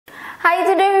Hi,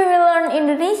 today we will learn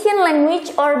Indonesian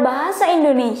language or Bahasa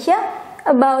Indonesia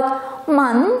about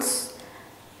months.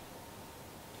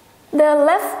 The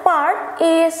left part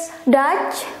is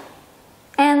Dutch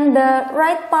and the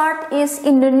right part is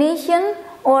Indonesian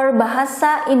or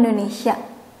Bahasa Indonesia.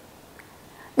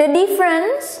 The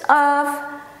difference of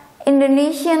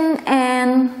Indonesian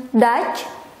and Dutch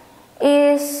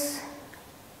is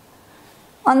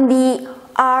on the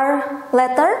R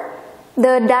letter.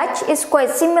 The Dutch is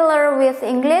quite similar with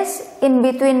English in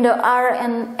between the R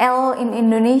and L in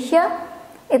Indonesia.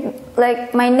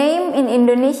 Like my name in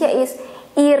Indonesia is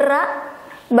Ira,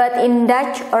 but in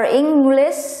Dutch or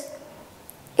English,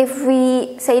 if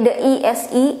we say the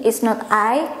ESE is not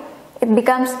I, it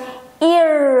becomes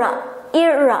Ira,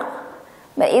 Ira,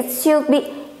 but it should be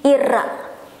Ira.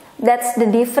 That's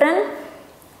the difference,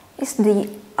 is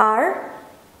the R.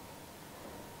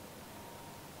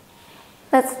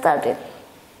 Let's start it.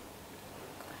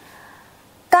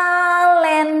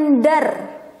 Kalender.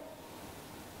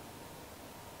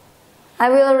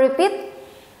 I will repeat.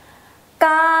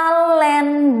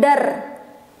 Kalender.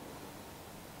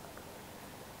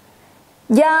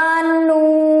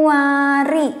 Januari.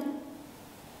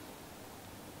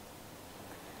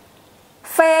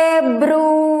 Februari.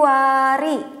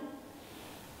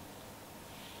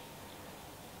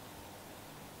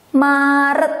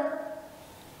 Maret.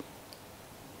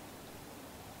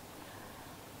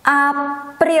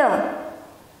 April,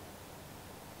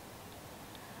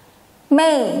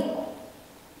 Mei,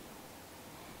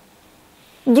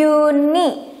 Juni,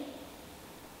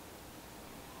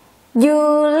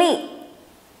 Juli,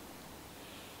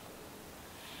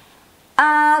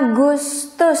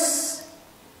 Agustus,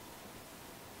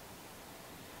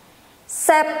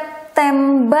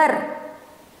 September,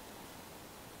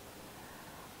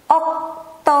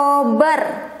 Oktober,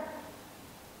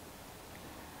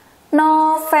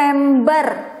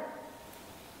 November.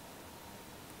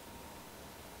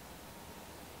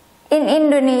 In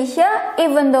Indonesia,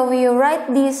 even though we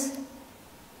write this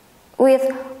with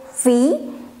V,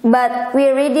 but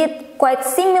we read it quite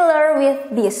similar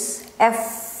with this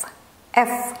F.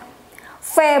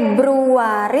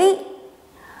 Februari,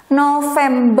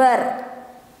 November,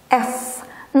 F,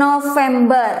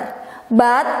 November,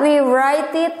 but we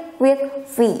write it with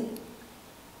V.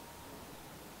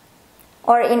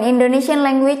 Or in Indonesian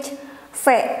language, V.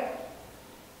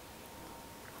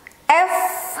 F,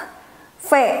 V.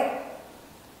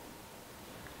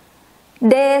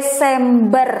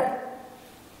 Desember.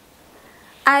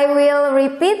 I will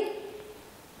repeat.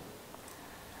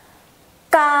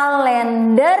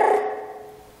 Kalender.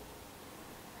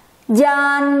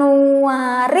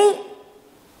 Januari.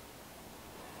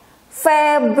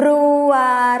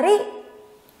 Februari.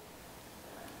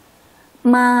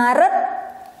 Maret.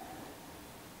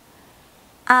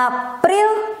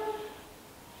 April,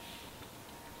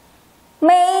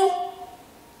 Mei,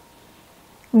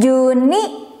 Juni,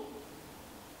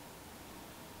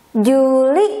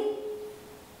 Juli,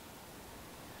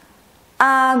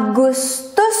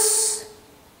 Agustus.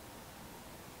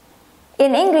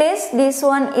 In English, this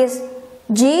one is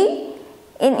G.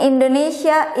 In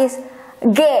Indonesia is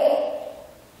G.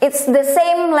 It's the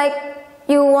same like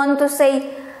you want to say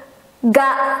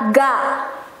ga.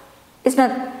 It's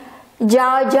not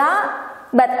ja,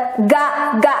 but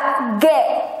ga, ge,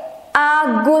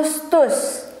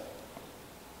 Agustus,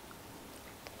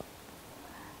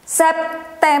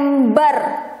 September,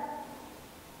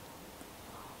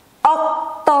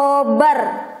 Oktober,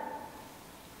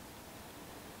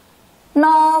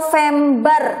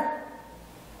 November,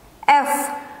 F,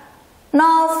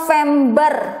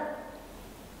 November,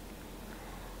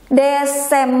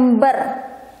 Desember.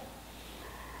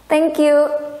 Thank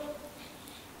you.